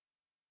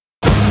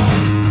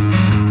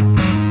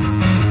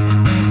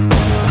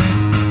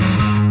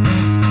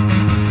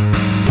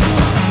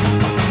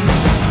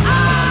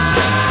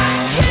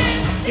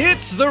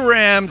the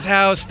Rams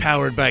house,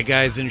 powered by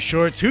Guys in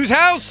Shorts. Whose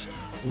house?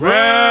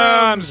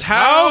 Rams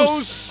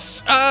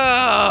house.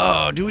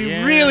 Oh, do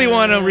we really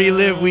want to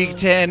relive Week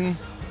 10?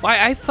 Well,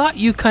 I thought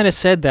you kind of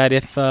said that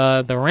if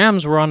the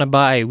Rams were on a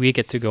bye, we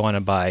get to go on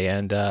a bye,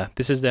 and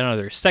this is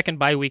another second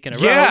bye week in a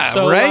row.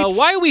 So right?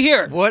 Why are we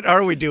here? What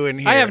are we doing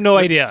here? I have no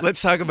idea.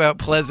 Let's talk about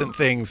pleasant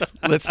things.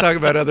 Let's talk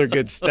about other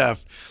good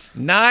stuff.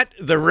 Not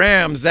the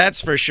Rams,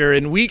 that's for sure.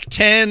 In Week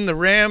 10, the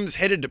Rams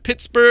headed to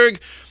Pittsburgh,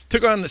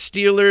 took on the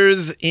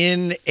Steelers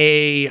in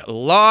a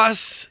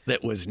loss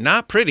that was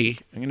not pretty,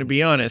 I'm going to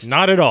be honest.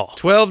 Not at all.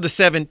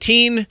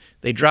 12-17.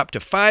 They dropped to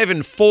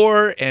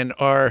 5-4 and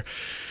are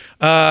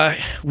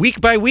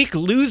week by week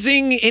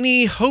losing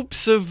any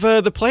hopes of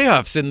the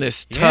playoffs in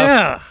this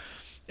tough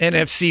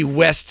NFC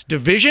West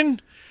division.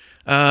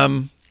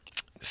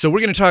 So we're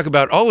going to talk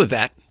about all of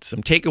that,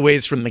 some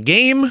takeaways from the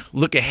game,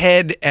 look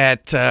ahead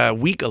at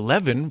Week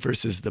 11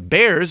 versus the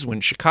Bears when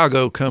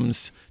Chicago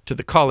comes to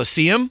the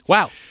Coliseum.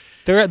 Wow.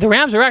 The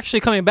Rams are actually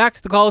coming back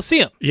to the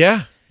Coliseum.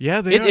 Yeah, they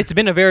are. It's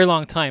been a very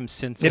long time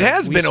since. It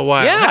has been a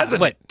while,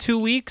 hasn't it? 2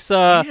 weeks?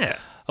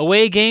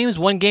 Away games,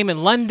 one game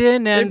in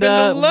London, and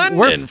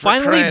we're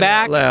finally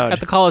back at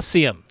the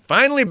Coliseum.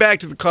 Finally back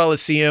to the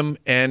Coliseum,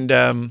 and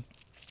we're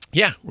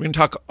going to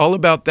talk all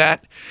about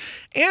that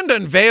and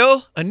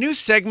unveil a new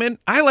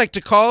segment I like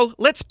to call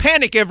Let's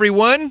Panic,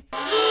 Everyone.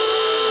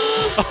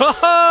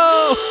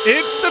 Oh!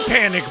 It's the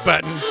panic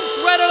button.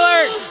 Red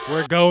alert!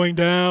 We're going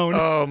down.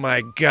 Oh,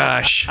 my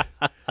gosh.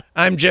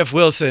 I'm Jeff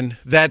Wilson.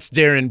 That's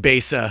Darren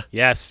Besa.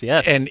 Yes.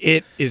 And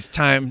it is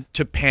time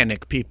to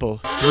panic, people.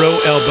 Throw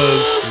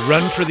elbows,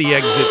 run for the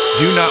exits,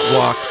 do not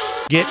walk,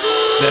 get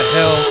the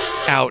hell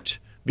out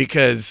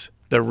because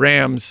the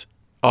Rams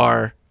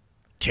are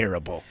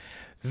terrible.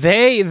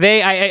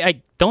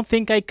 I don't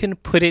think I can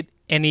put it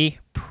any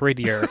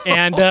prettier.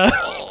 And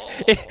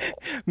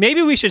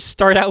maybe we should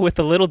start out with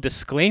a little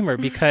disclaimer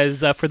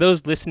because for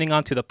those listening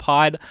onto the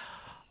pod,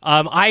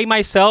 I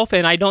myself,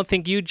 and I don't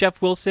think you,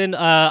 Jeff Wilson,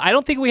 I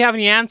don't think we have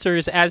any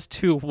answers as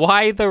to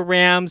why the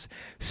Rams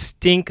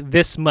stink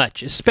this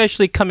much,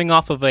 especially coming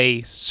off of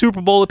a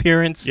Super Bowl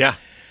appearance. Yeah.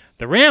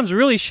 The Rams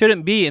really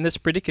shouldn't be in this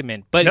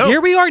predicament. But here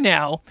we are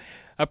now,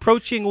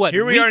 approaching week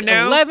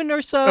 11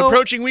 or so.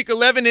 Approaching week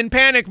 11 in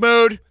panic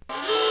mode.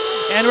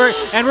 And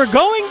we're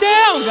going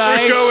down,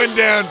 guys. We're going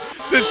down.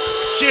 The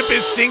ship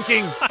is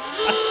sinking.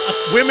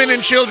 Women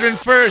and children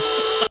first.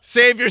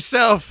 Save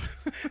yourself.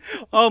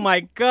 Oh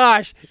my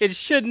gosh. It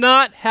should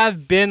not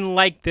have been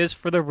like this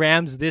for the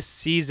Rams this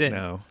season.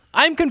 No.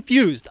 I'm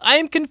confused.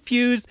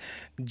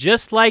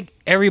 Just like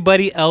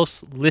everybody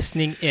else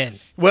listening in.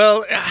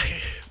 Well,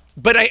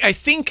 but I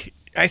think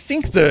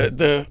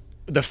the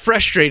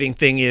frustrating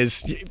thing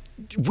is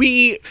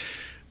we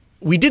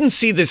didn't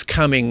see this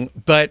coming,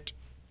 but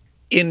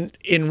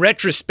in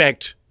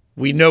retrospect,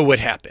 we know what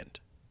happened.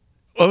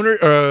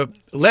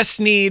 Les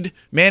Snead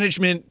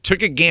management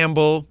took a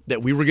gamble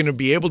that we were going to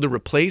be able to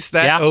replace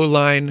that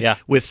O-line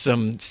with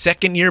some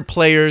second-year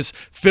players,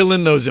 fill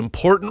in those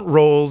important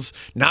roles,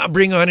 not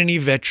bring on any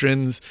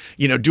veterans,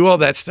 do all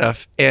that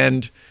stuff.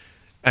 And,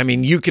 I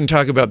mean, you can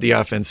talk about the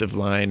offensive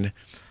line.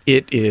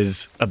 It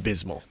is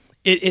abysmal.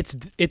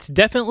 It's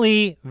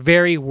definitely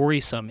very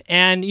worrisome.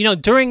 And,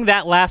 during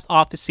that last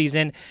office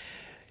season,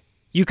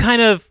 you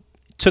kind of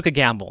took a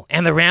gamble,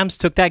 and the Rams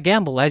took that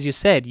gamble. As you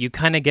said, you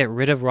kind of get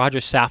rid of Roger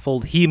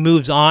Saffold. He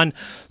moves on.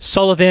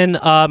 Sullivan,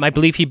 I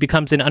believe he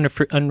becomes an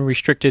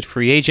unrestricted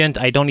free agent.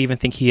 I don't even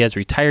think he has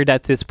retired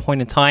at this point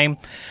in time.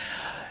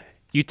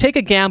 You take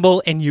a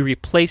gamble and you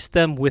replace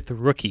them with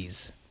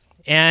rookies.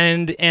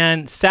 And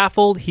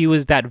Saffold, he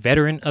was that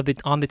veteran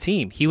on the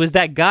team. He was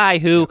that guy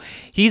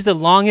he's the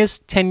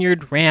longest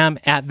tenured Ram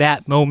at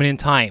that moment in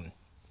time.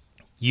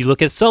 You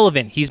look at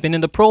Sullivan. He's been in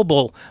the Pro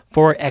Bowl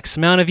for X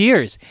amount of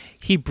years.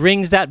 He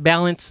brings that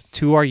balance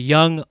to our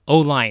young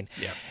O-line.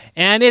 Yeah.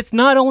 And it's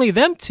not only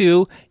them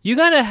two. You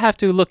got to have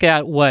to look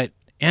at what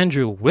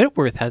Andrew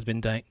Whitworth has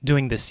been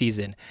doing this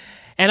season.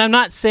 And I'm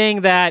not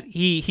saying that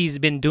he's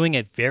been doing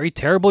a very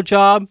terrible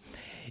job.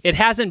 It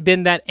hasn't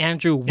been that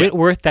Andrew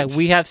Whitworth that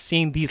we have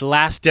seen these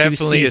last 2 seasons.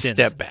 Definitely a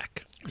step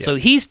back. Yeah. So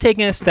he's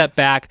taking a step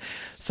back.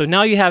 So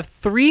now you have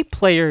 3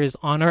 players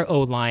on our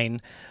O-line.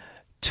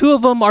 2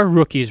 of them are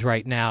rookies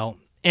right now,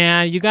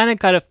 and you got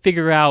to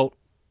figure out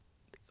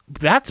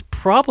that's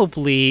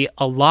probably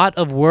a lot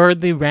of where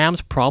the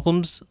Rams'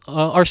 problems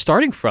are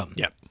starting from.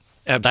 Yep,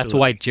 absolutely. That's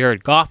why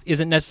Jared Goff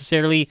isn't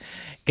necessarily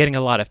getting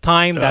a lot of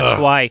time. That's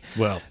why.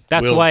 Well,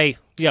 that's we'll why.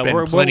 Yeah,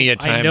 spend plenty of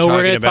time. I know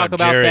we're going to talk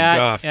about Jared that.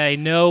 Goff. And I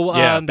know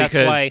that's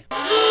why.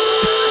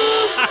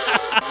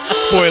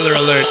 Spoiler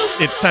alert!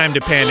 It's time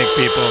to panic,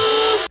 people.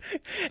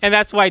 And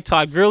that's why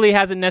Todd Gurley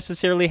hasn't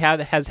necessarily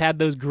has had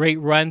those great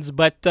runs.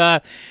 But,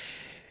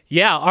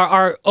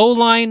 our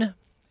O-line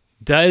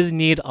does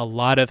need a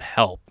lot of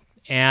help.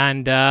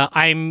 And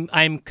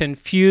I'm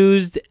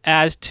confused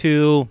as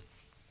to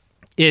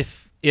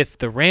if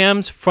the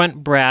Rams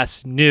front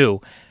brass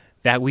knew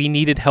that we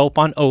needed help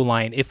on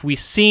O-line, if we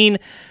seen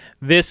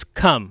this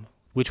come,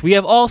 which we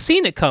have all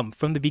seen it come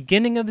from the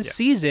beginning of the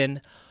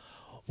season,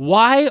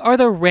 Why are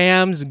the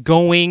Rams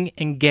going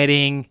and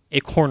getting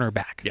a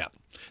cornerback? Yeah.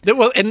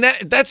 Well, and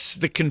that's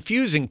the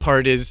confusing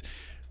part is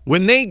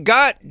when they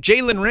got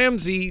Jalen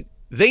Ramsey,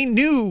 they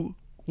knew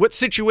what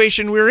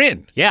situation we're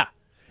in. Yeah.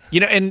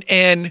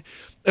 And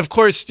of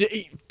course,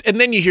 and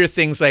then you hear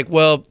things like,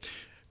 well,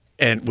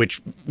 and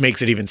which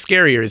makes it even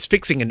scarier, is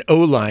fixing an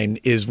O-line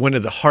is one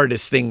of the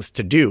hardest things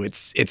to do.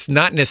 It's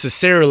not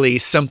necessarily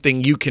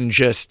something you can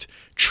just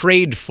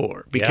trade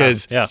for,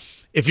 because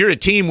if you're a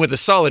team with a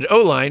solid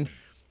O-line,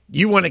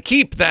 you want to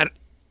keep that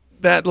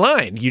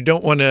line. You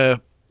don't want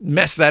to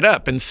mess that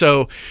up. And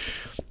so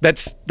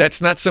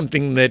that's not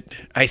something that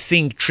I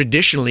think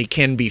traditionally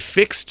can be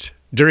fixed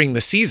during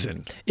the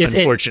season,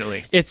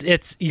 unfortunately.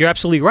 You're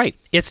absolutely right.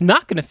 It's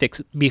not going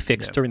to be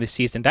fixed during the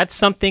season. That's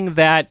something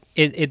that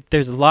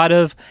there's a lot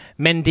of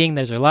mending,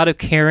 there's a lot of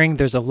caring,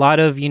 there's a lot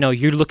of,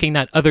 you're looking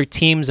at other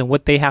teams and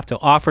what they have to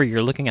offer.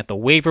 You're looking at the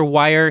waiver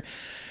wire.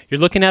 You're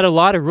looking at a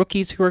lot of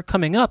rookies who are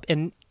coming up.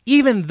 And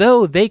even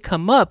though they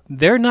come up,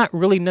 they're not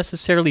really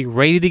necessarily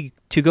ready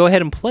to go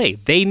ahead and play.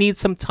 They need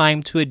some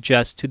time to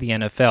adjust to the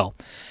NFL.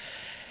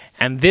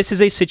 And this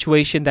is a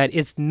situation that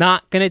is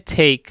not going to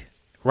take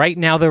right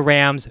now the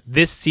Rams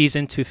this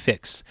season to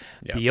fix.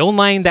 Yep. The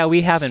O-line that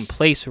we have in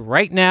place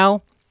right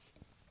now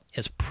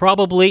is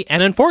probably,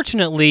 and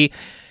unfortunately,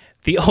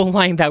 the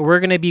O-line that we're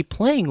going to be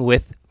playing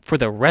with for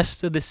the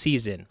rest of the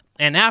season.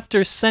 And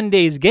after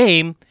Sunday's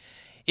game,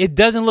 it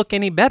doesn't look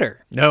any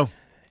better. No.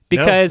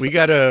 Because we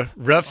got a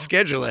rough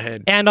schedule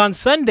ahead. And on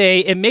Sunday,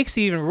 it makes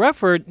it even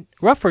rougher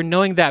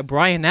knowing that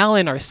Brian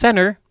Allen, our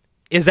center,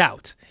 is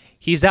out.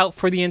 He's out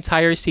for the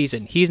entire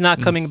season. He's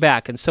not coming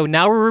back. And so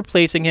now we're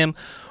replacing him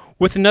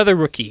with another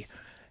rookie,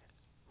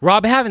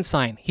 Rob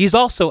Havenstein. He's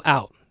also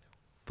out.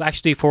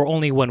 Actually, for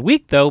only 1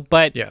 week, though,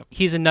 but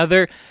he's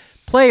another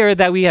player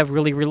that we have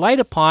really relied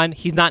upon.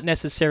 He's not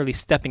necessarily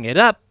stepping it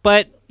up,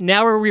 but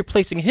now we're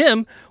replacing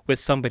him with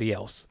somebody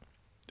else.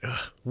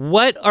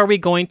 What are we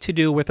going to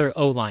do with our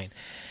O-line?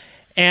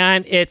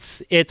 And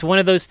it's one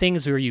of those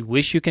things where you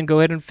wish you can go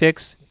ahead and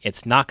fix.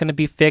 It's not going to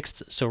be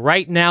fixed. So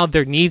right now,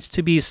 there needs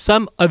to be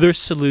some other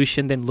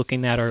solution than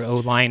looking at our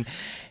O-line.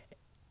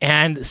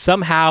 And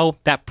somehow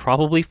that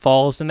probably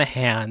falls in the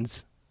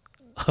hands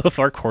of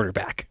our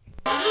quarterback.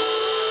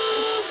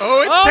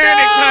 Oh, it's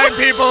panic time,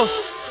 people.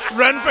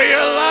 Run for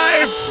your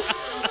life.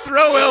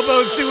 Throw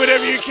elbows, do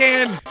whatever you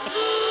can.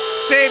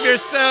 Save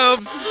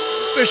yourselves.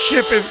 The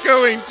ship is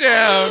going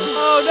down.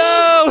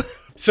 Oh, no.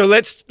 So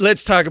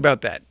let's talk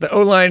about that. The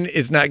O-line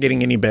is not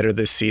getting any better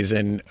this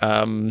season,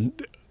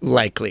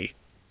 likely.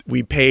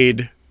 We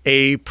paid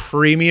a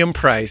premium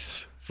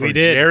price for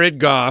Jared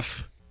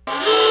Goff.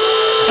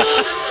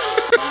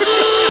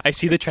 I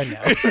see the trend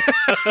now.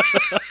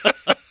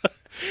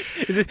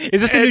 Is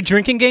this a new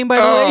drinking game, by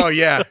the way? Oh,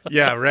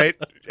 yeah, right?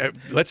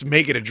 Let's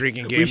make it a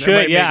drinking game. We should,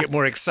 that might make it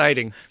more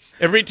exciting.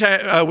 Every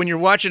time, when you're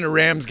watching a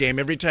Rams game,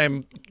 every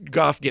time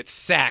Goff gets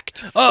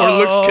sacked or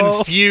looks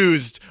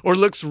confused or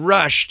looks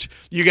rushed,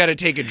 you got to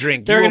take a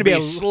drink. You're going to be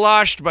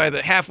sloshed by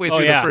the halfway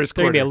through the first quarter. There's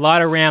going to be a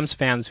lot of Rams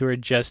fans who are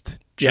just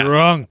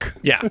drunk.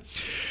 Yeah.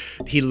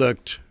 He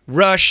looked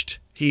rushed.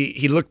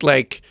 He looked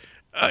like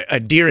a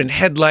deer in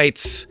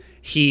headlights.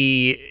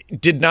 He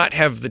did not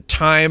have the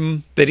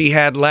time that he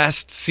had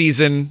last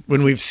season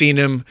when we've seen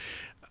him.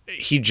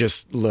 He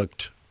just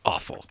looked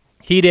awful.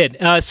 He did.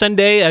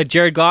 Sunday,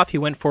 Jared Goff, he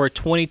went for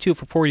 22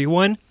 for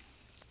 41,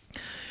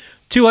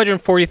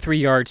 243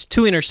 yards,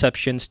 2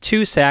 interceptions,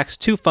 2 sacks,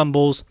 2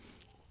 fumbles,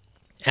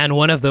 and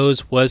one of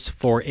those was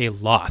for a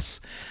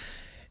loss.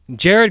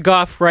 Jared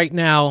Goff right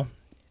now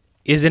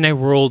is in a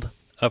world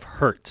of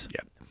hurt.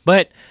 Yep.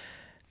 But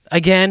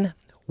again,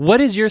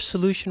 what is your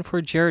solution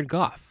for Jared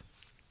Goff?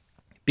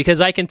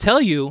 Because I can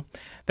tell you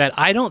that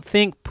I don't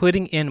think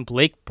putting in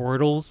Blake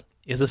Bortles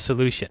is a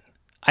solution.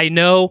 I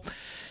know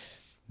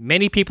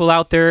many people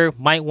out there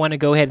might want to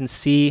go ahead and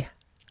see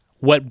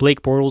what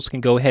Blake Bortles can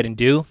go ahead and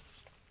do.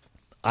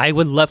 I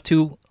would love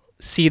to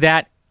see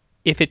that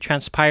if it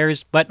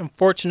transpires, but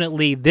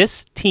unfortunately,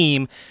 this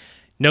team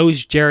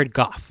knows Jared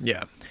Goff.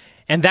 Yeah.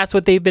 And that's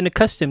what they've been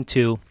accustomed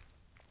to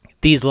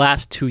these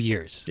last 2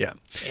 years. Yeah.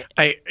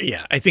 I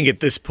think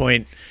at this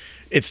point,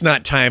 it's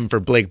not time for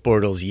Blake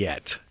Bortles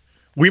yet.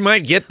 We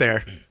might get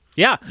there.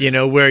 Yeah.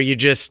 Where you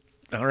just,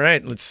 all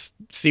right, let's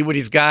see what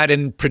he's got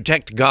and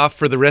protect Goff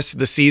for the rest of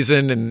the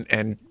season.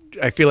 And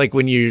I feel like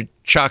when you're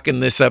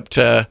chalking this up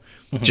to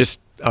just,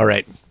 all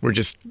right, we're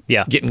just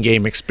getting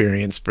game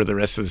experience for the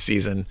rest of the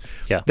season,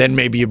 then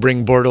maybe you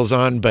bring Bortles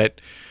on. But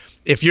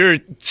if you're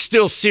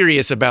still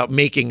serious about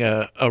making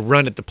a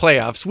run at the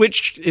playoffs,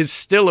 which is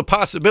still a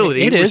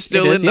possibility, we're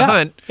still in the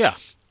hunt,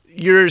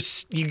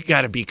 you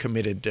got to be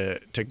committed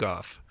to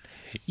Goff.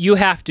 You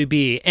have to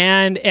be.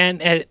 And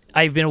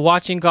I've been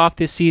watching Goff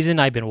this season.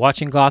 I've been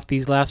watching Goff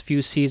these last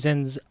few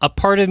seasons. A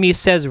part of me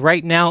says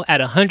right now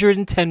at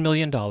 $110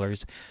 million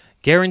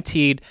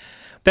guaranteed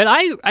that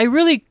I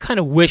really kind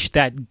of wish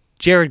that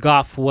Jared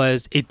Goff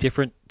was a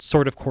different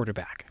sort of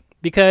quarterback.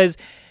 Because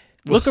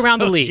look around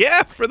the league.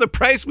 Yeah, for the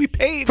price we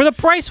paid.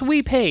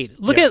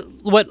 Look at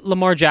what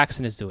Lamar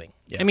Jackson is doing.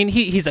 I mean,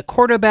 he's a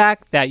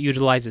quarterback that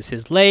utilizes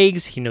his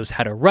legs. He knows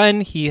how to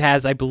run. He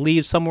has, I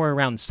believe, somewhere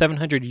around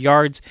 700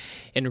 yards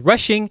in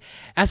rushing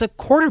as a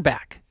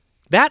quarterback.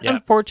 That,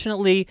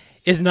 unfortunately,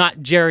 is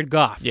not Jared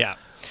Goff. Yeah.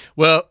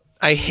 Well,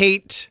 I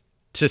hate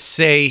to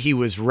say he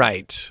was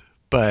right,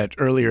 but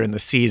earlier in the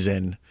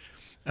season,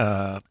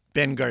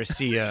 Ben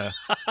Garcia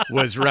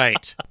was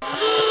right.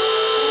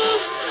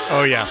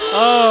 Oh, yeah.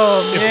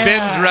 Oh, man. If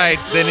Ben's right,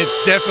 then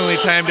it's definitely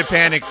time to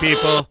panic,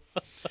 people.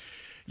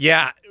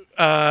 Yeah.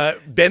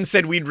 Ben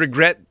said we'd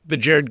regret the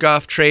Jared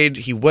Goff trade.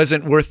 He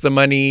wasn't worth the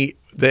money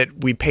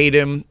that we paid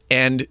him.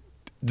 And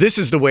this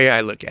is the way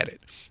I look at it.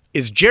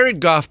 Is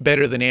Jared Goff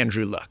better than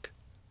Andrew Luck?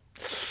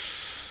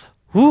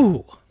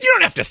 Ooh. You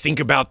don't have to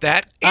think about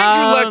that.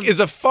 Andrew Luck is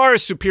a far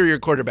superior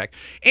quarterback.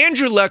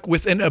 Andrew Luck,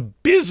 with an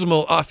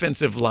abysmal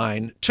offensive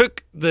line,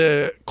 took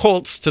the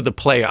Colts to the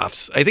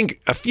playoffs, I think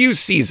a few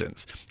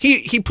seasons.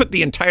 He put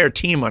the entire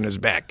team on his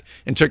back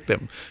and took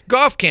them.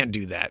 Goff can't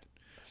do that.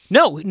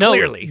 No,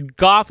 Clearly.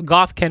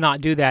 Goff cannot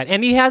do that,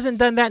 and he hasn't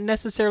done that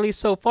necessarily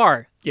so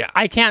far. Yeah.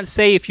 I can't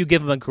say if you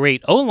give him a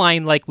great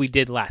O-line like we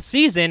did last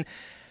season,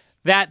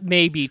 that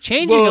may be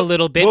changing a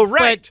little bit,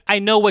 but I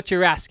know what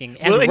you're asking.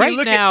 And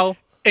right now...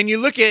 And you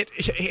look at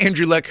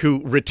Andrew Luck, who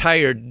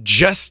retired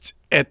just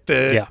at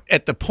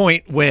the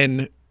point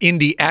when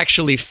Indy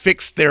actually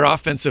fixed their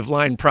offensive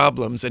line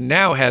problems and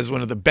now has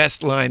one of the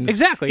best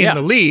lines in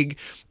the league,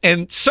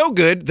 and so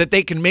good that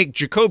they can make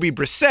Jacoby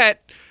Brissett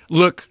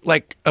look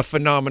like a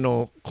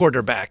phenomenal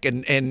quarterback,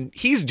 and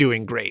he's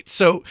doing great.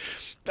 So,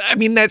 I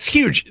mean, that's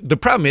huge. The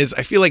problem is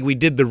I feel like we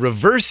did the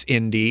reverse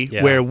Indy,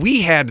 where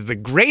we had the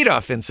great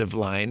offensive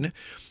line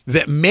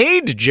that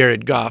made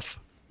Jared Goff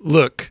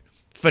look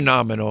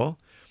phenomenal.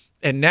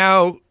 And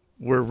now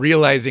we're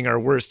realizing our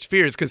worst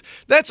fears, because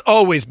that's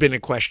always been a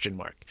question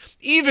mark.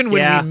 Even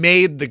when we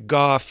made the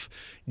Goff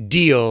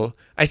deal,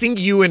 I think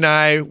you and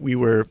I, we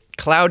were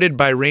clouded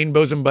by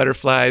rainbows and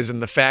butterflies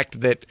and the fact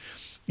that,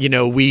 you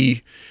know,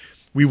 we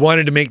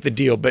wanted to make the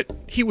deal, but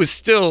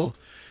the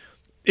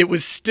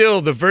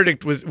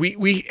verdict was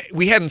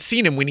we hadn't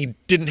seen him when he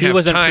didn't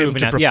have time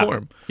to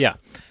perform. Yeah.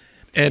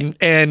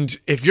 And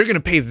if you're going to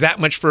pay that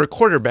much for a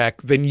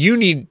quarterback, then you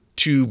need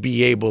to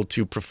be able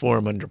to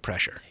perform under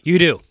pressure. You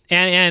do.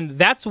 And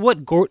that's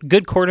what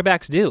good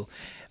quarterbacks do.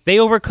 They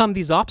overcome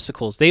these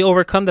obstacles. They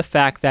overcome the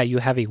fact that you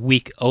have a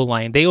weak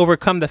O-line. They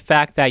overcome the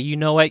fact that, you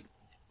know what,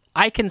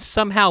 I can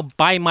somehow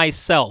by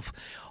myself,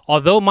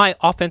 although my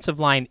offensive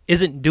line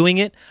isn't doing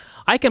it,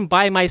 I can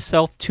buy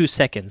myself 2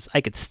 seconds.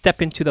 I could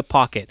step into the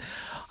pocket.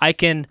 I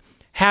can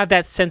have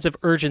that sense of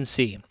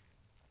urgency.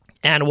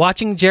 And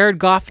watching Jared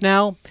Goff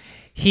now,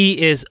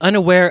 he is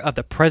unaware of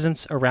the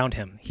presence around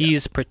him.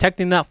 He's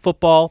protecting that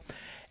football.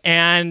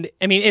 And,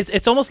 I mean,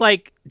 it's almost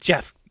like,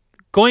 Jeff,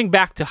 going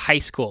back to high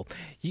school,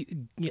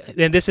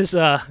 and this is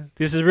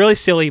really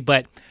silly,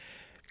 but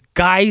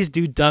guys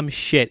do dumb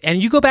shit.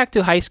 And you go back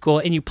to high school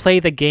and you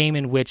play the game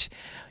in which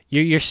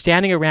you're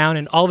standing around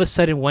and all of a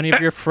sudden one of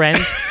your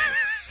friends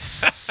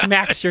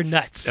smacks your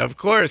nuts. Of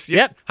course.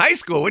 Yep. High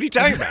school, what are you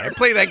talking about? I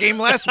played that game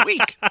last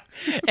week.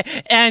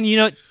 And, you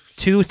know,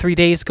 2-3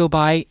 days go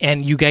by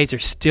and you guys are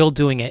still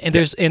doing it.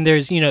 And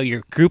there's, you know,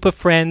 your group of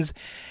friends.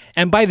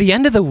 And by the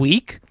end of the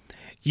week,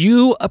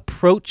 you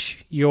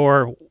approach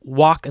your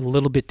walk a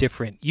little bit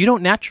different. You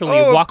don't naturally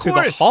walk through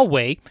the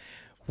hallway.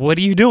 What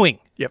are you doing?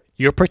 Yep.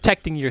 You're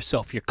protecting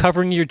yourself. You're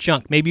covering your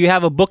junk. Maybe you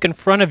have a book in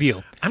front of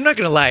you. I'm not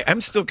going to lie.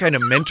 I'm still kind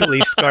of mentally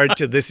scarred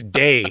to this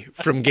day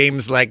from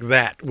games like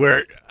that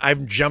where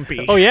I'm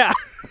jumpy. Oh, yeah.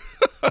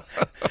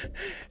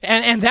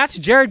 And that's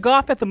Jared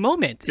Goff at the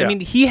moment. Yeah. I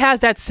mean, he has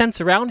that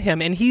sense around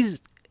him, and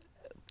he's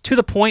to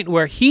the point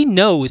where he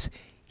knows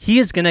he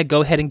is going to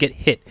go ahead and get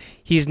hit.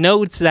 He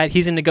knows that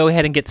he's going to go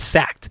ahead and get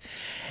sacked,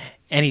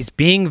 and he's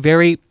being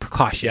very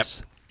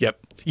precautious. Yep.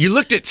 You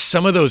looked at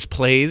some of those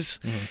plays,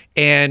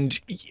 and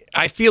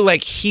I feel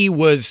like he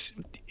was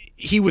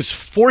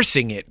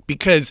forcing it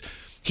because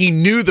he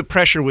knew the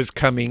pressure was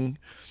coming,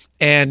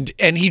 and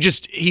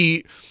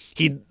he'd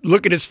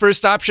look at his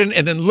first option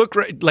and then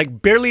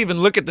barely even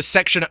look at the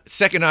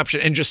second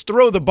option and just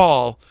throw the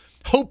ball,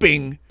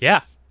 hoping,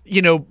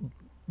 you know,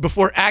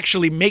 before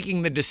actually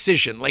making the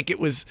decision. Like it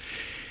was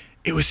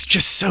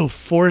just so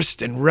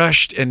forced and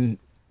rushed and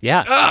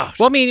Well,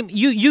 I mean,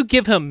 you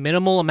give him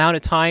minimal amount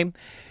of time.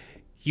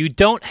 You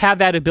don't have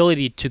that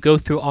ability to go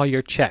through all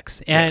your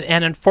checks,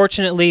 and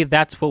unfortunately,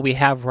 that's what we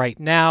have right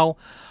now.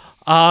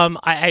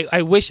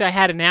 I wish I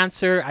had an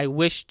answer. I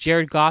wish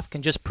Jared Goff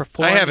can just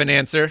perform. I have an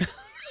answer.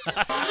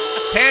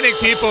 Panic,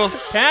 people.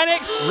 Panic.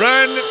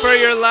 Run for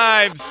your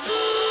lives.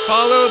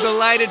 Follow the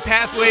lighted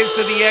pathways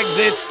to the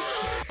exits.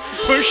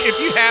 Push if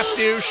you have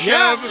to.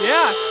 Shove.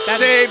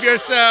 Save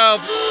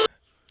yourselves.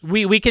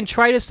 We can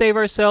try to save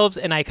ourselves,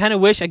 and I kind of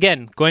wish,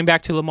 again, going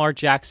back to Lamar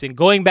Jackson,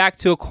 going back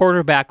to a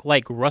quarterback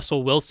like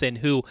Russell Wilson,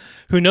 who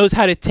knows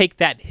how to take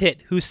that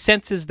hit, who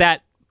senses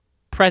that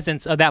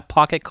presence of that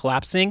pocket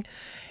collapsing,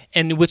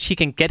 in which he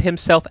can get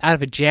himself out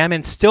of a jam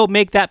and still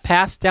make that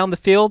pass down the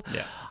field.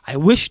 Yeah. I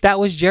wish that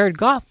was Jared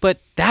Goff, but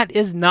that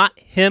is not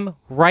him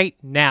right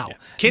now.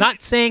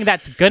 Not saying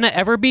that's gonna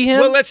ever be him.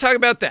 Well, let's talk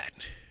about that.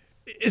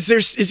 Is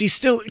he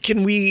still?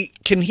 Can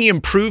he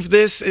improve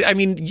this? I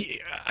mean,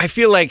 I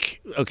feel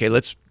like, okay,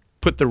 let's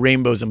put the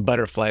rainbows and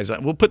butterflies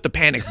on. We'll put the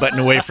panic button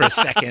away for a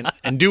second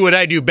and do what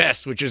I do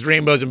best, which is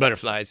rainbows and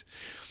butterflies.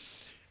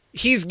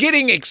 He's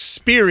getting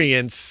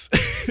experience.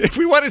 If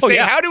we want to say,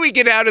 how do we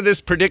get out of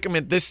this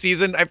predicament this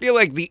season? I feel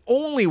like the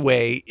only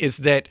way is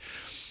that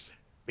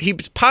he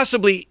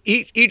possibly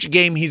each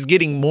game he's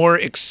getting more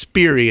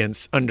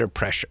experience under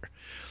pressure.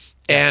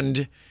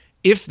 And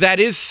if that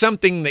is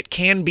something that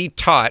can be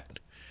taught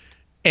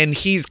and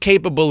he's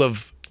capable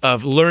of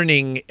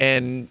learning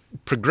and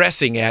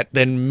progressing at,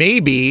 then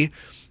maybe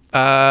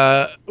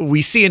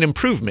we see an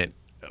improvement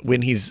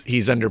when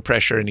he's under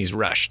pressure and he's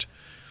rushed.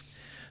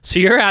 So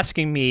you're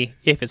asking me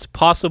if it's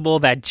possible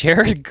that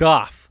Jared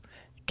Goff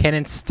can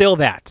instill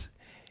that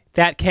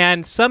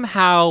can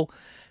somehow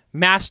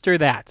master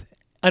that.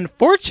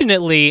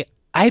 Unfortunately,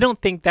 I don't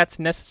think that's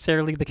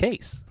necessarily the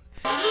case.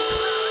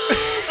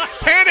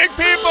 Panic,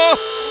 people!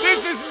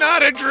 This is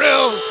not a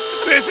drill!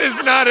 This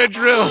is not a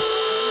drill!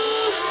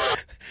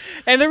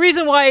 And the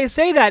reason why I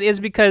say that is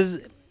because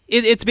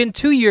it's been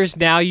 2 years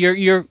now.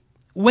 You're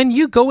when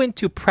you go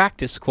into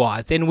practice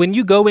squads and when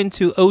you go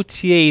into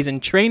OTAs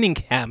and training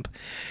camp,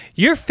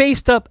 you're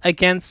faced up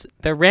against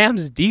the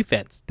Rams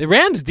defense. The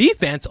Rams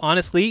defense,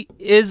 honestly,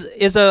 is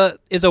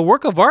a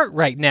work of art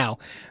right now.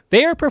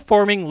 They are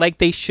performing like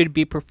they should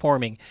be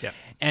performing. Yeah.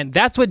 And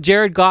that's what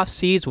Jared Goff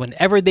sees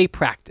whenever they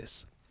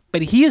practice.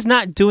 But he is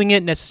not doing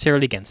it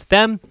necessarily against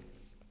them.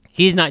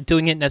 He's not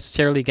doing it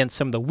necessarily against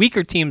some of the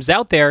weaker teams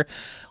out there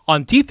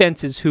on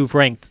defenses who've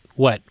ranked,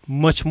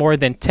 much more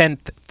than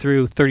 10th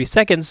through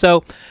 32nd.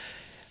 So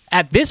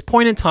at this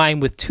point in time,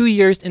 with 2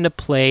 years into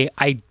play,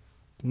 I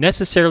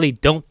necessarily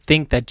don't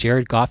think that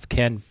Jared Goff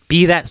can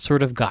be that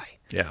sort of guy.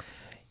 Yeah.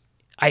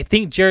 I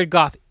think Jared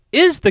Goff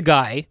is the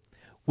guy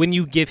when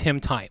you give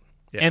him time.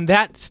 Yeah. And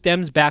that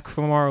stems back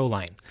from our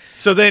O-line.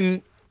 So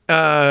then,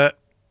 by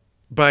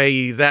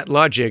that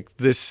logic,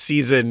 this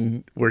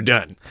season, we're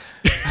done.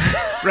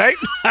 Right?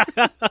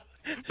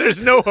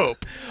 There's no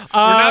hope. We're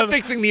not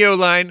fixing the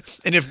O-line,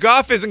 and if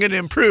Goff isn't going to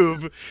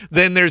improve,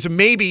 then there's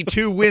maybe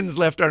 2 wins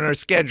left on our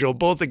schedule,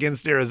 both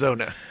against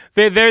Arizona.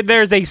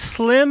 There's a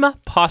slim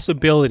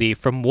possibility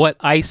from what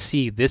I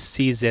see this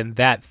season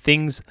that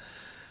things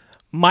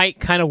might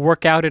kind of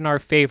work out in our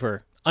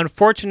favor.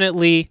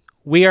 Unfortunately,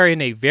 we are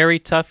in a very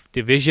tough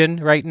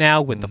division right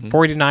now with the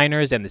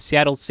 49ers and the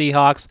Seattle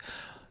Seahawks.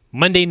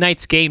 Monday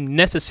night's game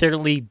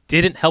necessarily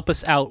didn't help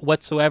us out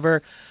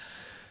whatsoever.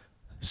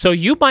 So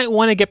you might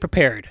want to get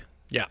prepared.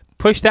 Yeah.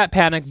 Push that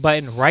panic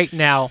button right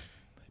now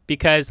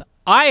because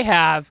I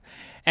have,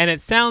 and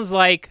it sounds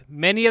like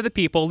many of the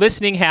people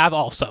listening have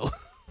also.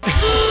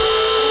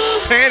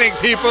 Panic,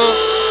 people.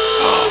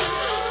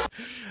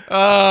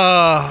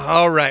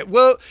 All right.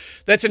 Well,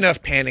 that's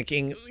enough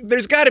panicking.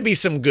 There's got to be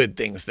some good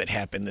things that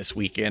happen this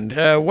weekend.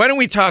 Why don't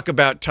we talk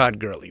about Todd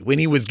Gurley? When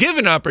he was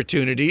given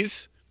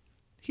opportunities,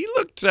 he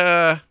looked...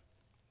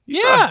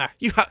 You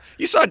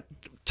saw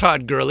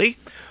Todd Gurley.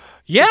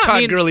 Yeah,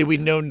 Todd Gurley we've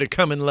known to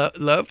come and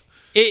love.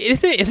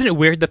 Isn't it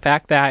weird the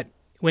fact that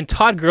when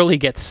Todd Gurley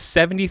gets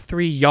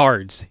 73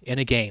 yards in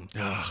a game,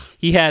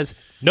 he has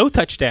no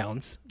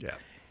touchdowns. Yeah.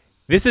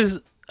 This is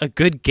a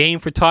good game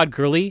for Todd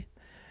Gurley.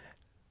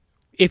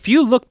 If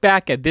you look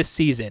back at this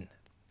season,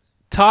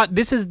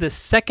 this is the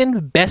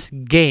second best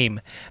game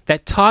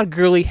that Todd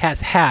Gurley has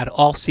had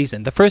all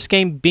season. The first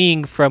game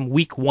being from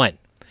week 1.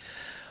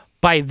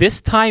 By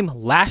this time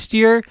last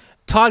year,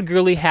 Todd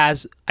Gurley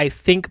has, I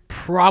think,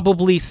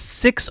 probably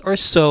 6 or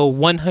so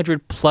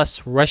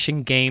 100-plus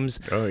rushing games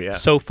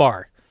so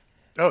far.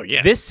 Oh,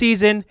 yeah. This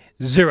season,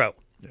 0.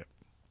 Yeah.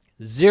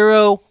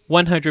 0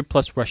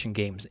 100-plus rushing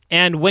games.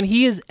 And when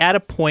he is at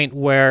a point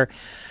where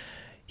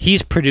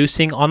he's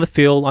producing on the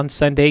field on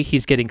Sunday,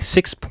 he's getting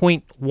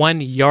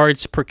 6.1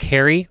 yards per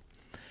carry,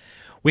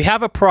 we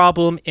have a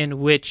problem in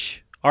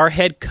which our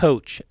head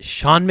coach,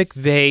 Sean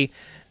McVay,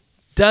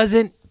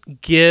 doesn't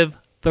give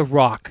the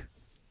rock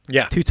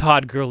to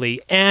Todd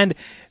Gurley. And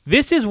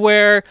this is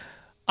where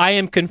I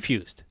am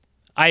confused.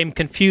 I am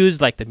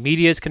confused like the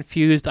media is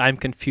confused. I'm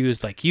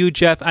confused like you,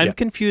 Jeff. I'm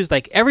confused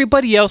like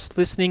everybody else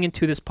listening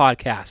into this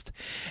podcast.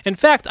 In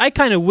fact, I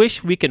kind of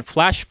wish we can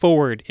flash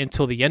forward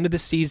until the end of the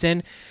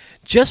season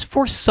just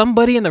for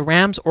somebody in the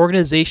Rams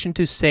organization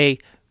to say,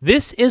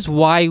 this is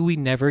why we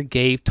never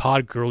gave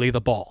Todd Gurley the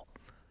ball.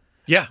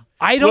 Yeah.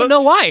 I don't know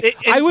why.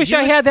 I wish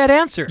I had that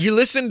answer. You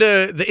listen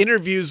to the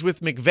interviews with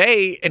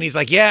McVay, and he's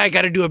like, I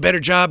got to do a better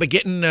job of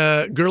getting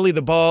Gurley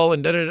the ball.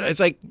 And da-da-da. It's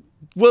like,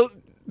 well,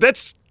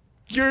 that's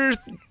your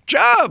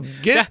job.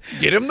 Get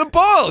him the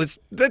ball.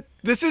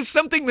 This is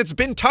something that's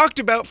been talked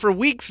about for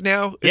weeks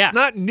now. It's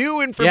not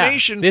new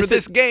information for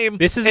this game.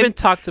 This has been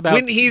talked about.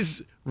 When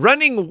he's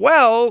running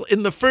well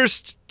in the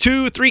first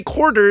 2-3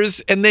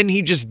 quarters, and then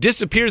he just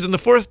disappears in the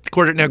fourth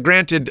quarter. Now,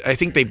 granted, I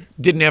think they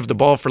didn't have the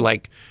ball for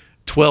like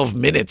 12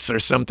 minutes or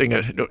something,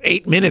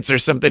 8 minutes or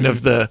something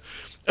of the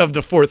of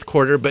the fourth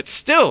quarter, but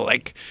still,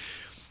 like,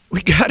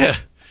 we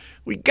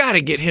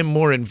gotta get him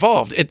more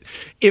involved.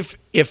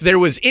 If there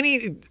was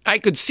any, I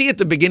could see at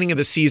the beginning of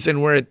the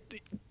season where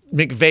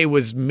McVay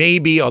was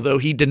maybe, although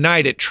he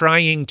denied it,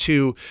 trying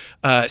to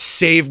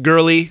save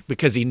Gurley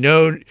because he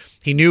knew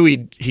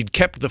he'd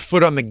kept the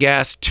foot on the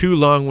gas too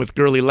long with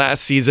Gurley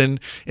last season,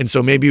 and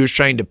so maybe he was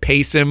trying to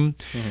pace him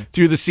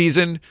through the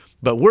season.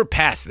 But we're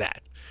past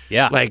that.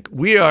 Yeah, like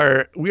we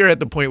are at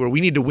the point where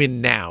we need to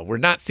win now. We're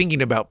not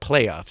thinking about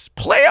playoffs.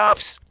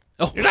 Playoffs?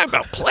 Oh. You're talking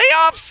about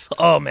playoffs?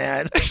 Oh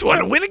man, I just want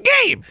to win a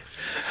game.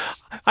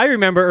 I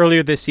remember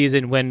earlier this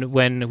season when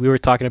we were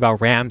talking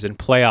about Rams and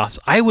playoffs,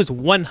 I was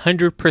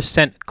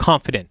 100%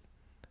 confident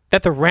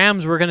that the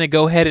Rams were going to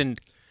go ahead and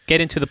get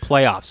into the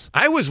playoffs.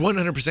 I was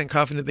 100%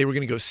 confident they were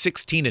going to go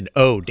 16-0,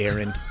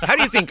 Darren. How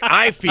do you think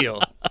I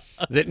feel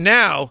that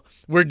now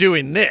we're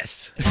doing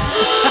this?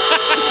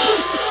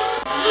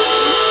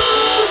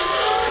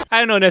 I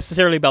don't know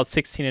necessarily about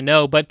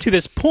 16-0, but to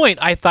this point,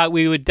 I thought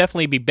we would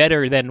definitely be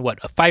better than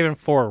a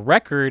 5-4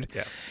 record.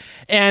 Yeah.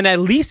 And at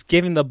least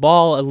giving the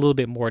ball a little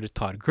bit more to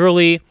Todd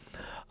Gurley.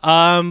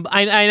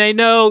 I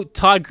know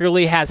Todd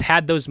Gurley has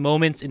had those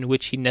moments in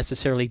which he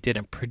necessarily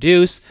didn't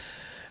produce,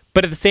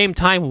 but at the same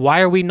time,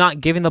 why are we not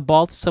giving the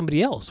ball to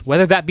somebody else?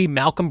 Whether that be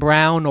Malcolm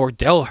Brown or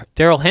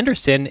Darrell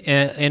Henderson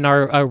in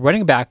our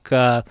running back,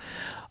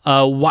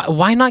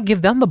 why not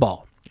give them the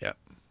ball? Yeah.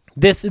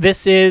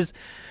 This is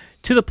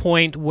to the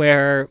point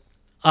where,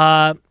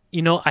 I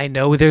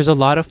know there's a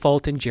lot of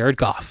fault in Jared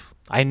Goff.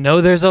 I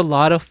know there's a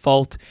lot of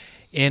fault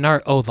in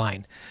our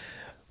O-line.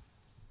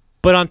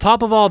 But on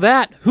top of all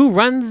that, who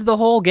runs the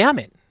whole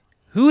gamut?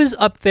 Who is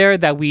up there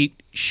that we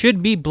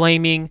should be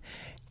blaming?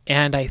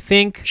 And I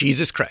think...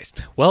 Jesus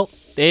Christ. Well,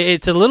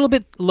 it's a little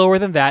bit lower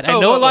than that. I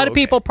know a lot of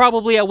people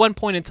probably at one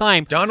point in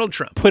time... Donald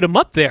Trump. ...put him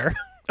up there.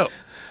 Oh.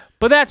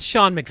 But that's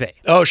Sean McVay.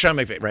 Oh, Sean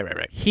McVay.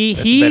 Right.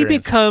 He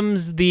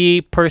becomes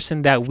the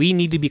person that we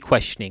need to be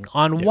questioning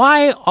on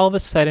why all of a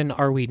sudden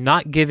are we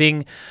not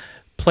giving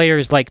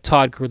players like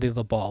Todd Gurley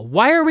the ball?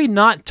 Why are we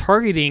not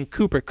targeting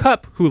Cooper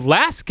Kupp, who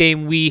last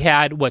game we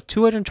had,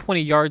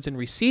 220 yards in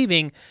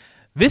receiving?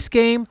 This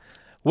game,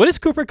 what does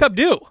Cooper Kupp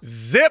do?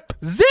 Zip.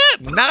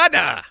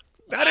 Nada.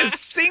 Not a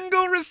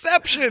single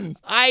reception.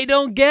 I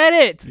don't get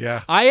it.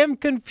 Yeah. I am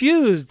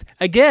confused.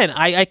 Again,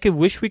 I could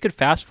wish we could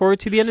fast forward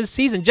to the end of the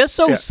season just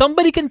so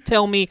somebody can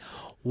tell me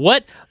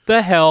what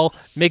the hell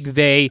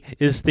McVay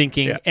is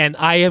thinking, and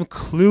I am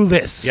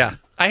clueless. Yeah.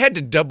 I had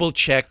to double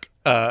check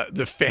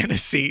the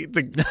fantasy,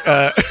 the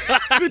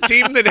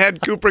team that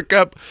had Cooper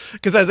Kupp,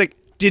 because I was like,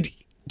 did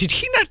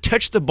he not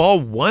touch the ball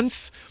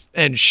once?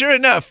 And sure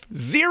enough,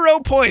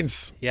 0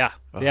 points. Yeah.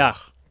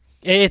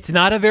 It's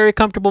not a very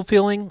comfortable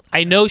feeling.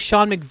 I know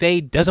Sean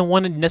McVay doesn't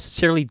want to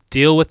necessarily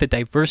deal with the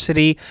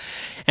diversity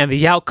and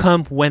the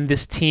outcome when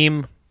this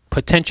team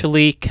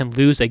potentially can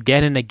lose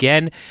again and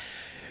again,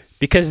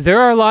 because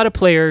there are a lot of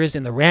players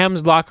in the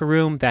Rams locker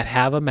room that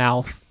have a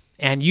mouth,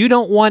 and you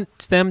don't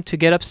want them to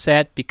get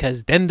upset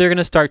because then they're going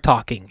to start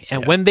talking.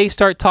 And when they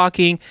start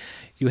talking,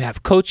 you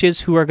have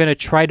coaches who are going to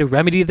try to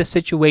remedy the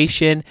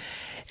situation,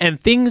 and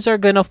things are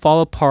going to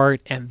fall apart,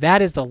 and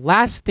that is the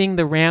last thing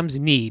the Rams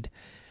need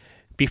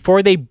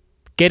before they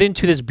get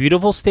into this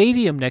beautiful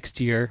stadium next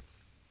year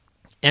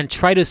and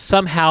try to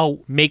somehow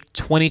make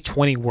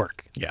 2020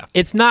 work. Yeah.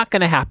 It's not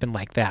going to happen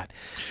like that.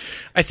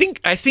 I think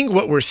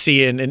what we're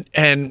seeing,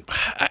 and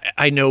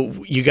I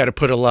know you got to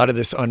put a lot of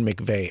this on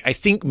McVay. I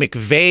think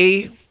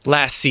McVay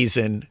last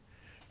season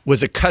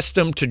was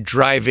accustomed to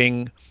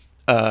driving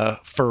a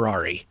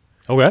Ferrari.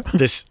 Okay.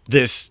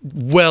 This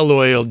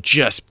well-oiled,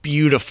 just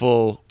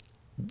beautiful,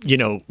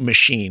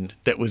 machine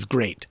that was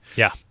great.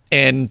 Yeah.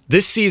 And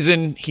this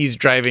season, he's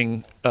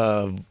driving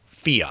a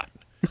Fiat.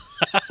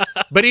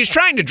 But he's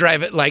trying to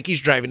drive it like he's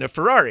driving a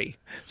Ferrari.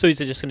 So he's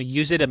just going to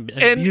use it and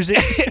use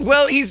it?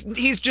 Well, he's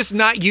just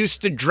not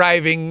used to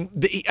driving.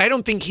 I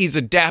don't think he's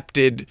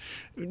adapted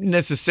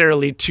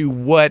necessarily to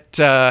what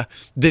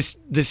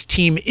this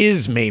team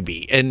is,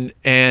 maybe.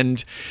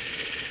 And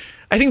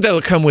I think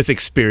that'll come with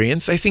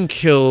experience. I think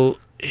he'll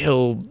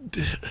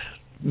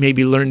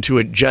maybe learn to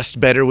adjust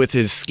better with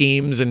his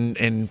schemes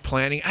and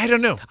planning. I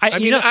don't know.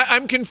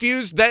 I'm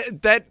confused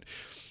that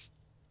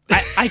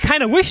I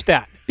kind of wish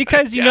that,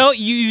 because you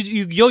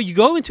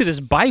go into this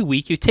bye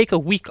week, you take a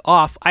week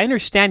off. I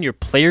understand your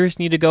players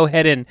need to go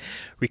ahead and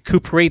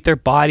recuperate their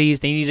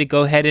bodies. They need to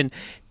go ahead and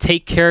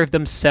take care of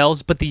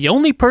themselves. But the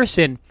only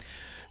person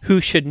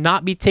who should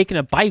not be taking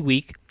a bye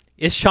week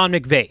is Sean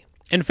McVay.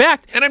 In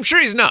fact, and I'm sure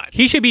he's not.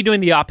 He should be doing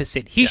the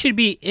opposite. He should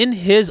be in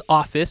his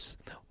office,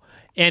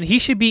 and he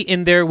should be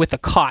in there with a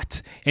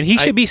cot, and he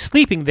should be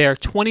sleeping there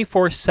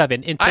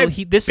 24/7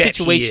 until this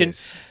situation. He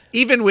is.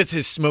 Even with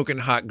his smoking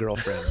hot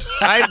girlfriend,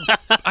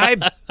 I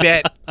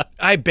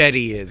bet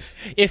he is.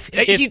 If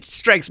he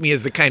strikes me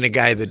as the kind of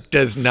guy that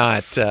does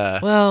not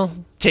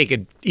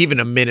take even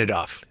a minute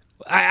off.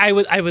 I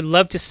would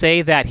love to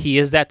say that he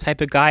is that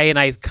type of guy, and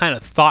I kind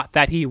of thought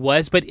that he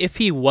was. But if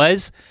he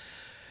was,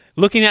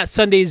 looking at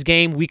Sunday's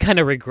game, we kind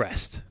of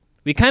regressed.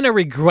 We kind of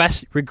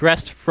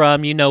regressed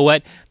from,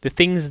 the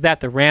things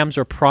that the Rams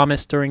were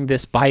promised during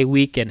this bye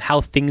week and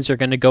how things are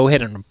going to go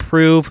ahead and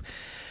improve,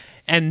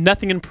 and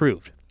nothing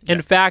improved. Yeah.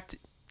 In fact,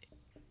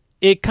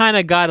 it kind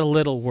of got a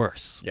little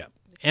worse. Yeah.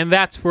 And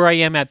that's where I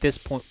am at this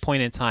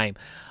point in time.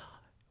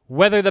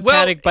 Whether the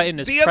panic button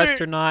is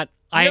pressed or not,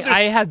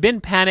 I have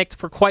been panicked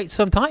for quite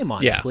some time,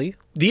 honestly. Yeah.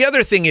 The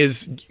other thing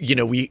is,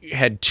 we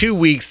had 2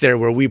 weeks there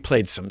where we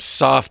played some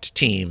soft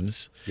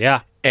teams.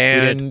 Yeah.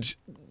 And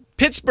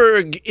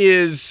Pittsburgh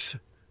is,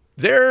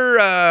 they're,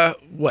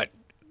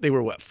 They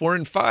were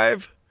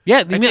 4-5?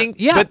 Yeah.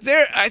 But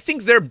I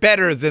think they're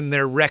better than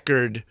their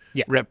record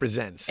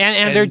represents.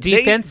 And their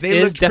defense they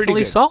is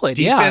definitely solid.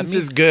 Defense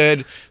is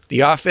good. The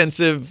offense,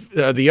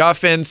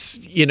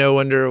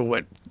 under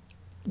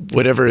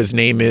whatever his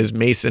name is,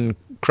 Mason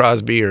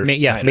Crosby or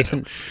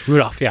Mason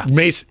Rudolph. Yeah,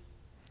 Mason.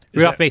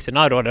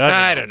 I don't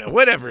know.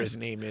 Whatever his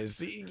name is.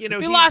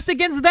 We lost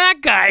against that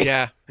guy.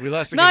 Yeah, we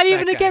lost. Not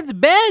even against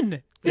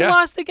Ben. We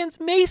lost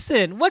against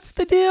Mason. What's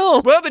the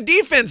deal? Well, the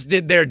defense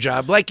did their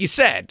job, like you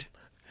said,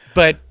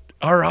 but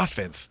our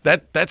offense.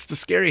 That's the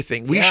scary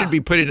thing. We should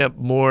be putting up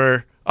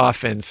more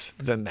offense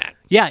than that.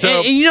 Yeah, so,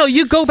 and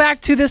you go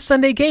back to this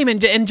Sunday game,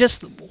 and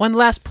just one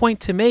last point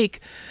to make.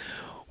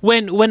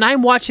 When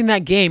I'm watching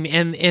that game,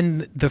 and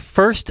in the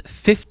first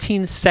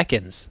 15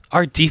 seconds,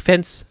 our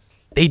defense,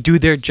 they do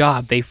their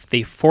job. They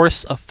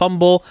force a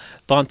fumble.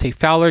 Dante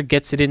Fowler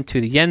gets it into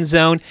the end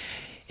zone.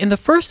 In the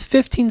first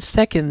 15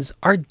 seconds,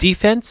 our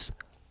defense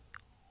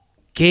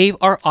gave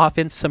our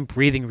offense some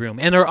breathing room,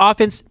 and our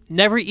offense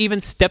never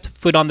even stepped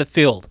foot on the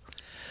field.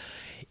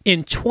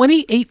 In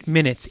 28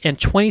 minutes and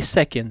 20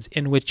 seconds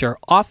in which our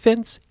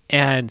offense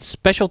and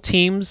special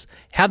teams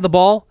had the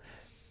ball,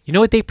 you know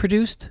what they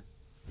produced?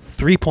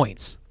 3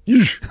 points.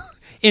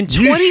 In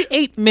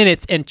 28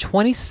 minutes and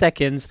 20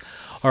 seconds,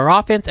 our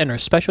offense and our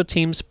special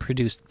teams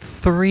produced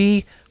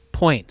 3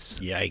 points.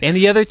 Yikes. And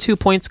the other 2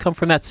 points come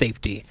from that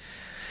safety.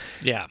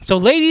 Yeah. So,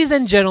 ladies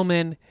and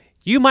gentlemen,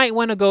 you might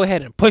want to go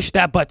ahead and push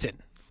that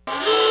button.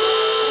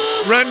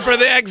 Run for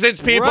the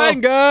exits, people.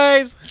 Run,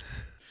 guys.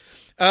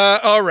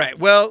 All right.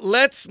 Well,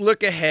 let's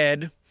look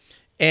ahead.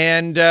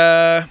 And,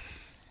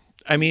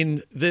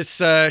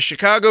 this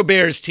Chicago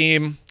Bears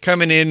team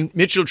coming in,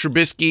 Mitchell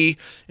Trubisky.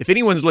 If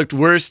anyone's looked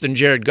worse than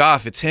Jared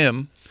Goff, it's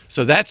him.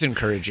 So that's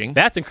encouraging.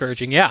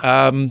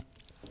 Yeah.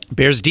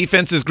 Bears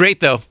defense is great,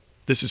 though.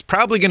 This is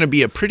probably going to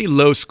be a pretty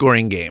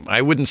low-scoring game.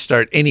 I wouldn't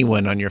start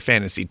anyone on your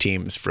fantasy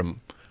teams from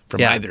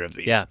either of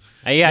these. Yeah.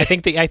 I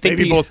think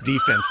maybe both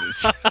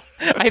defenses.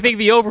 I think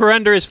the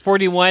over/under is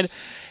 41.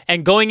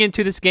 And going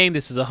into this game,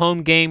 this is a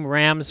home game.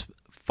 Rams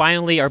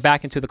finally are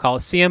back into the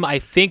Coliseum. I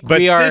think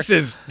we are.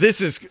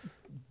 This is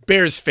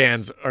Bears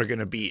fans are going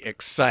to be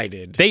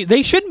excited.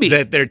 They should be.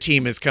 That their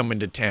team is coming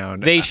to town.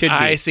 They should be.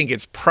 I think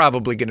it's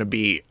probably going to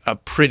be a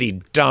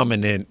pretty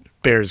dominant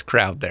Bears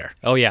crowd there.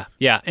 Oh, yeah.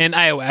 Yeah. And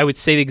I would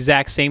say the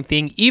exact same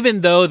thing,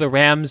 even though the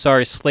Rams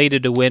are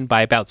slated to win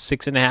by about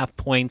 6.5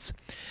 points.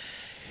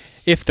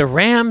 If the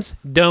Rams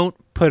don't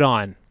put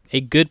on a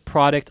good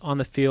product on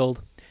the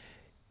field,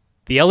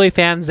 the LA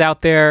fans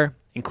out there,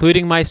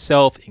 including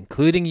myself,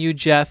 including you,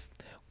 Jeff,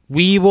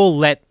 we will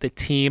let the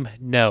team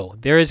know.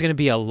 There is going to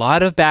be a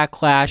lot of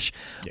backlash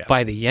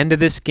by the end of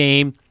this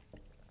game.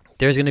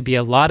 There's going to be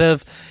a lot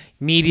of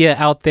media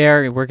out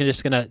there, and we're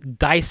just going to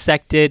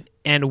dissect it.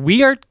 And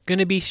we are going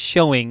to be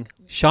showing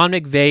Sean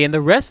McVay and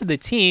the rest of the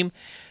team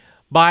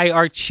by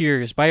our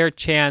cheers, by our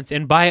chants,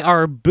 and by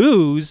our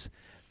boos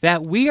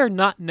that we are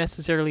not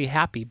necessarily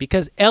happy,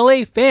 because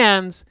LA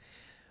fans,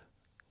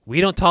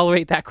 we don't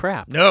tolerate that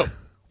crap. No.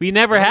 We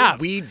never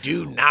have. We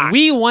do not.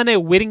 We want a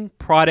winning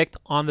product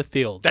on the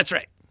field. That's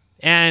right.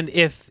 And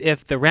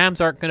if the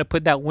Rams aren't going to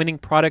put that winning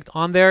product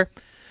on there,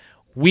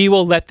 we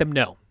will let them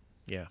know.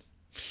 Yeah.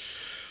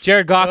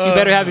 Jared Goff, you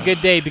better have a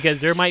good day, because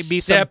there might be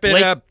some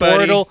Blake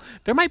Bortles.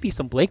 There might be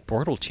some Blake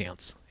Bortles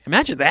chants.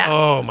 Imagine that.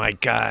 Oh my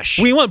gosh.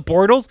 We want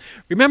Bortles.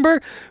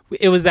 Remember,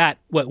 it was that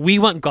we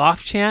want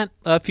Goff chant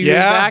a few years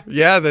back.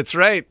 Yeah, that's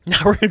right. Now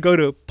we're gonna go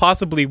to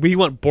possibly we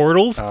want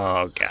Bortles.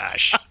 Oh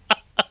gosh.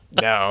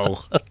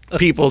 No,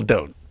 people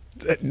don't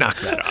knock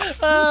that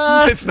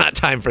off. It's not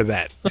time for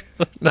that.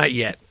 Not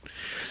yet.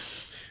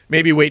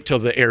 Maybe wait till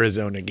the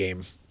Arizona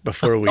game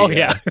before we. Oh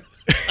yeah.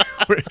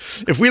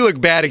 If we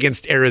look bad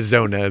against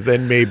Arizona,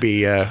 then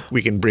maybe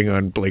we can bring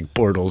on Blake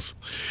Bortles.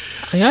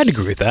 I'd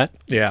agree with that.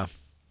 Yeah.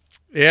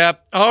 Yeah.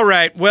 All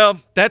right.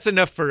 Well, that's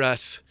enough for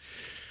us.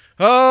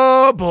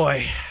 Oh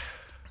boy.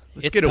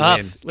 Let's get tough.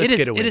 a win. Let's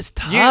get a win. It is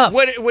tough.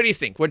 What do you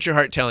think? What's your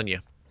heart telling you?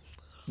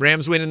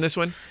 Rams win in this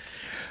one?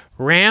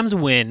 Rams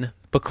win,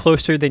 but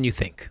closer than you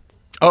think.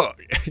 Oh,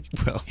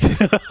 well,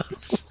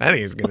 I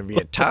think it's going to be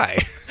a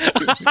tie.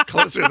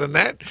 Closer than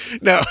that?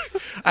 No,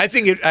 I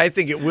think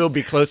it will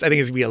be close. I think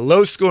it's going to be a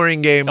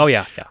low-scoring game. Oh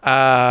yeah.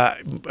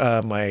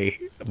 My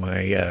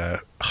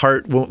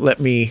heart won't let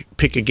me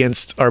pick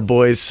against our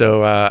boys,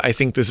 so I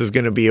think this is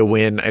going to be a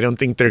win. I don't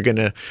think they're going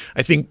to.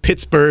 I think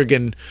Pittsburgh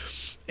and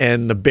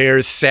the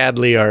Bears,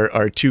 sadly,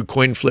 are two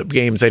coin flip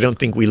games. I don't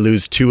think we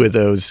lose two of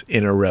those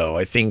in a row.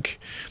 I think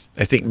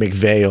I think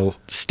McVay will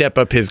step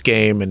up his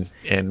game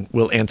and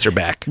we'll answer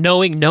back.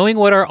 Knowing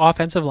what our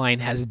offensive line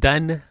has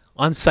done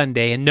on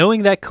Sunday, and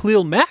knowing that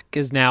Khalil Mack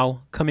is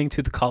now coming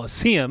to the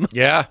Coliseum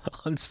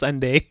on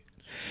Sunday,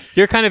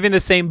 you're kind of in the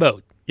same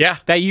boat. Yeah.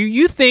 That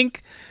you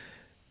think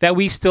that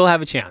we still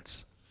have a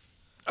chance.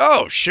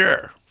 Oh,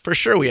 sure. For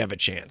sure we have a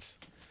chance.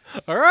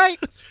 All right.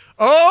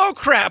 Oh,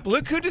 crap.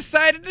 Look who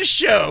decided to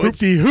show.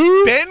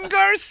 Hoopty-hoo. Ben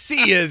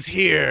Garcia's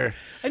here.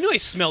 I knew I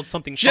smelled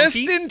something Just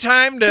funky. in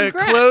time to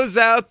close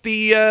out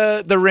the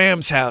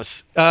Rams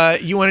house.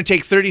 You want to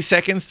take 30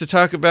 seconds to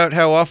talk about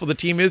how awful the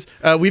team is?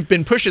 We've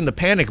been pushing the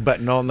panic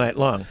button all night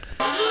long.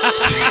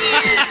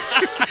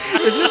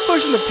 If you're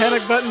pushing the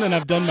panic button, then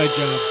I've done my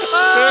job.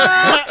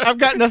 I've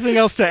got nothing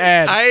else to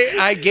add.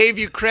 I gave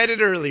you credit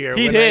earlier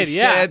when I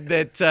said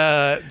that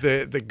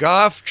the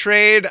Goff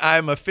trade,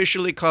 I'm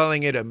officially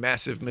calling it a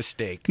massive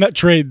mistake. Not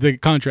trade, the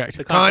contract.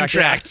 The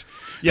contract.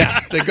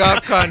 Yeah, the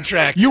Goff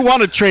contract. You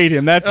want to trade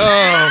him. That's Oh,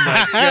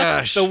 my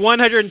gosh. The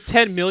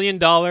 $110 million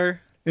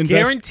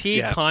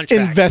guaranteed contract.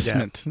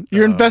 investment.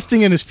 You're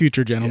investing in his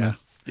future, gentlemen.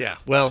 Yeah,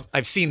 well,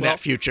 I've seen that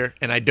future,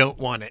 and I don't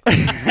want it.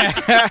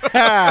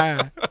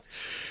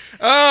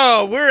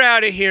 Oh, we're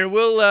out of here.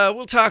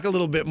 We'll talk a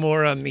little bit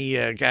more on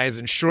the Guys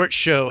in Short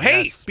show.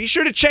 Hey, be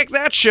sure to check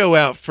that show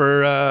out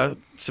for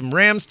some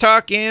Rams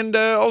talk, and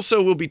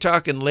also we'll be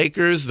talking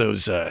Lakers.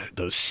 Those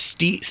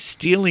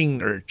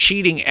stealing or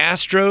cheating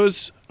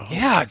Astros. Oh,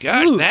 my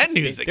gosh, dude, that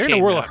news that they're came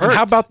in a world out. of hurt. And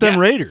how about them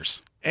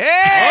Raiders? Hey!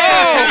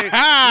 Look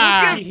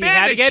at He Ben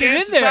had to a get it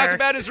chance in to talk there.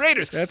 about his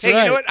Raiders. That's hey,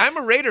 right. you know what? I'm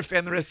a Raider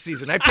fan the rest of the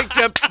season. I picked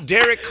up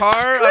Derek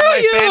Carr on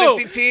my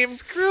fantasy team.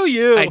 Screw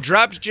you. I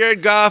dropped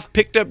Jared Goff,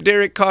 picked up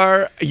Derek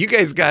Carr. You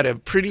guys got a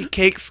pretty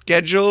cake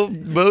schedule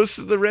most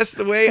of the rest of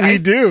the way. We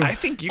do. I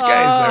think you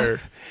guys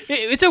are.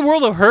 It's a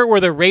world of hurt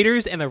where the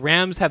Raiders and the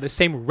Rams have the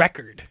same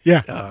record.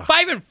 Yeah.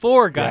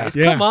 5-4, guys.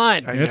 Yeah. Come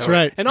on. That's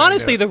right. And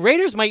honestly, the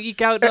Raiders might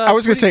eke out. I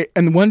was going to say,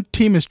 and one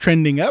team is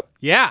trending up,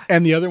 yeah.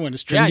 and the other one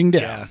is trending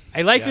down. Yeah.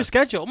 I like your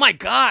schedule. Oh my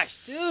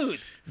gosh, dude.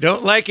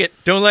 Don't like it.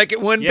 Don't like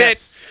it one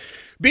Yes.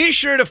 bit. Be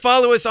sure to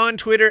follow us on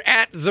Twitter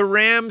at The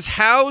Rams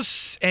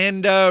House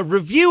and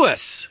review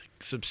us.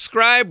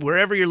 Subscribe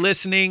wherever you're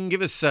listening.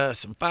 Give us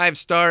some 5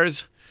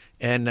 stars.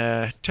 And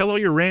tell all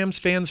your Rams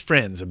fans'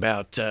 friends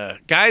about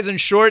Guys in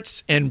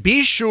Shorts. And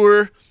be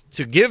sure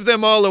to give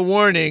them all a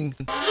warning.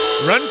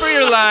 Run for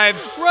your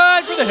lives.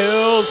 Run for the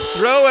hills.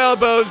 Throw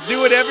elbows.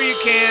 Do whatever you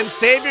can.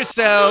 Save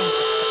yourselves.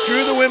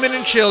 Screw the women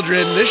and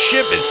children. This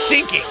ship is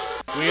sinking.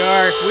 We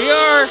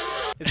are.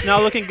 It's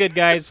not looking good,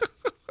 guys.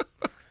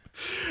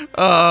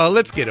 Oh,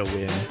 let's get a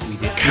win.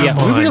 Come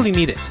on. We really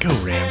need it. Go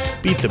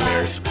Rams. Beat the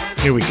Bears.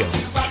 Here we go.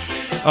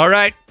 All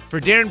right. For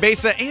Darren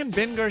Besa and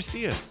Ben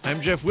Garcia, I'm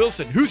Jeff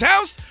Wilson. Whose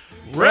house?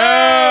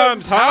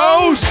 Rams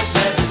House!